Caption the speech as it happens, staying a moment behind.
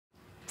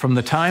From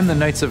the time the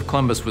Knights of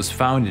Columbus was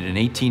founded in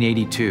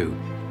 1882,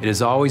 it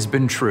has always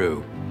been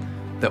true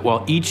that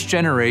while each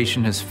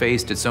generation has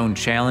faced its own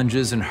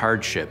challenges and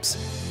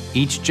hardships,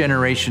 each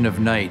generation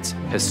of Knights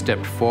has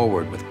stepped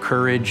forward with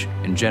courage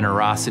and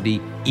generosity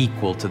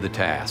equal to the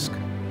task.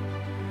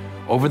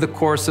 Over the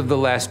course of the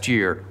last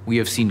year, we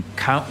have seen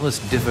countless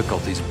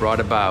difficulties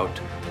brought about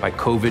by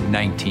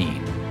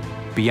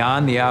COVID-19.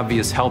 Beyond the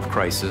obvious health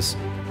crisis,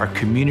 our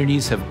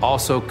communities have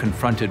also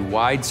confronted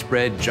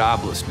widespread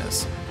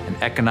joblessness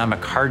and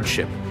economic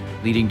hardship,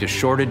 leading to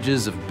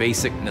shortages of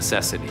basic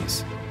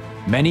necessities.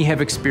 Many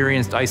have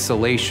experienced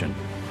isolation,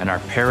 and our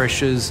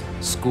parishes,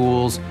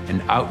 schools,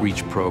 and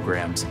outreach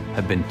programs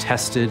have been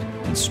tested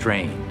and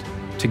strained.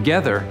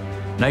 Together,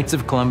 Knights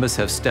of Columbus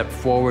have stepped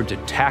forward to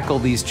tackle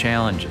these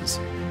challenges,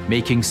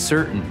 making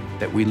certain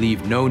that we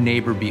leave no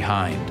neighbor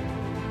behind.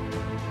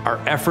 Our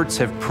efforts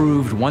have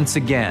proved once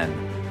again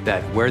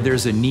that where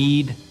there's a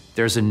need,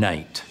 there's a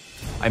Knight.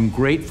 I'm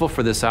grateful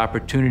for this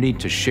opportunity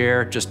to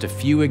share just a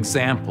few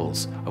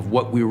examples of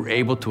what we were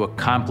able to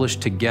accomplish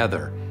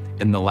together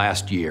in the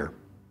last year.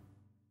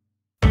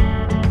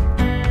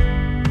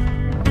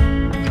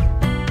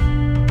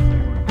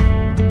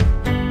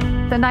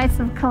 The Knights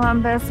of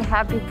Columbus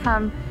have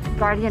become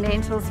guardian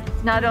angels,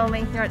 not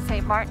only here at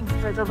St. Martin's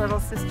for the Little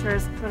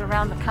Sisters, but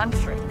around the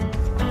country.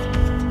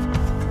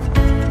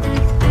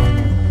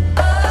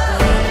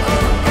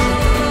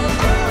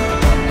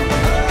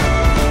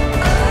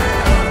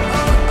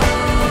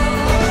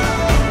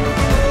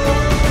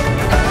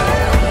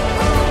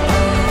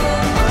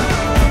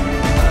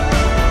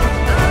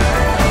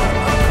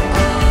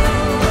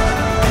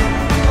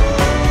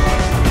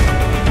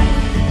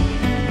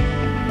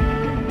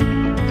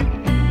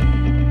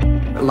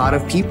 A lot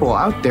of people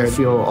out there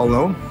feel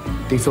alone,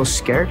 they feel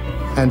scared.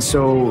 And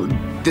so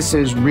this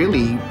is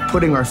really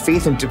putting our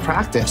faith into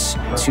practice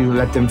to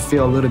let them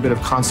feel a little bit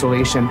of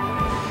consolation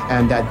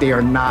and that they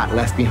are not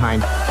left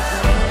behind.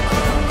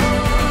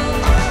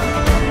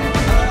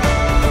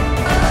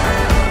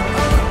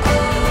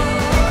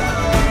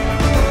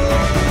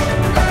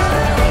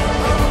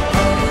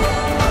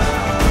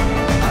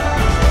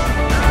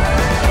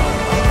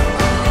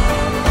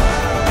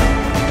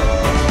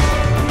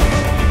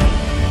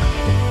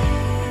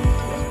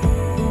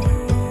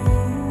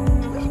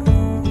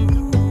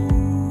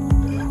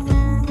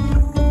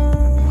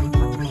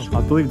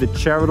 I believe the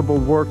charitable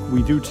work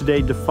we do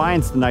today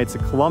defines the Knights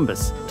of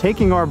Columbus,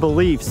 taking our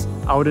beliefs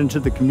out into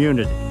the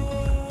community,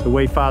 the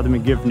way Father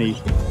McGivney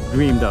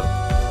dreamed of.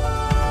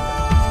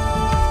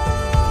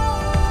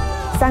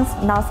 Thanks,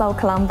 Knights of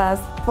Columbus,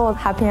 for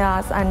helping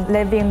us and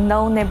leaving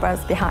no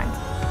neighbors behind.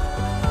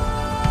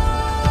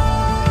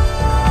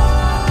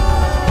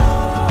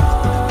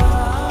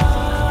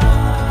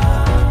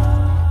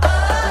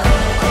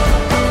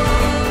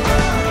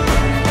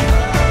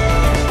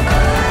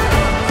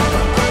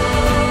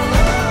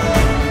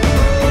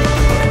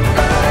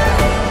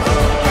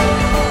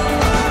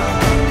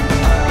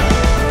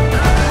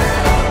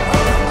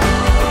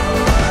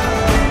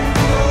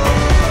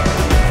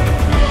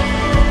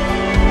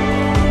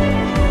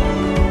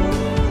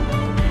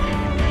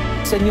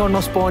 Señor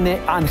nos pone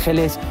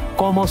ángeles,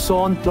 como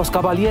son los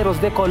caballeros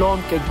de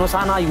Colón que nos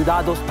han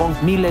ayudado con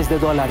miles de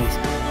dólares.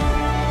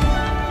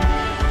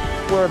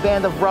 We're a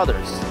band of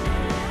brothers,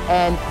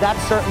 and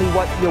that's certainly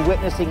what you're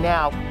witnessing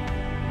now.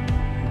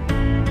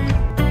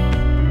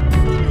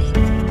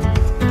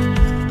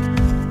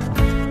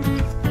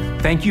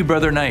 Thank you,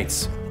 Brother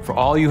Knights, for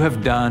all you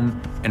have done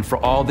and for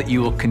all that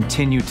you will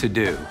continue to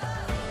do.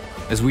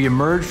 As we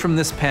emerge from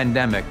this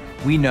pandemic,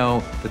 we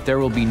know that there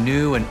will be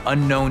new and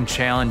unknown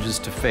challenges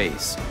to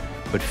face,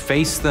 but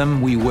face them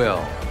we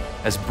will,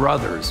 as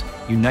brothers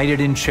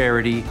united in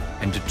charity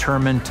and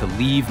determined to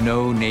leave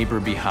no neighbor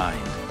behind.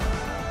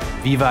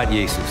 Vivat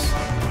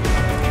Jesus!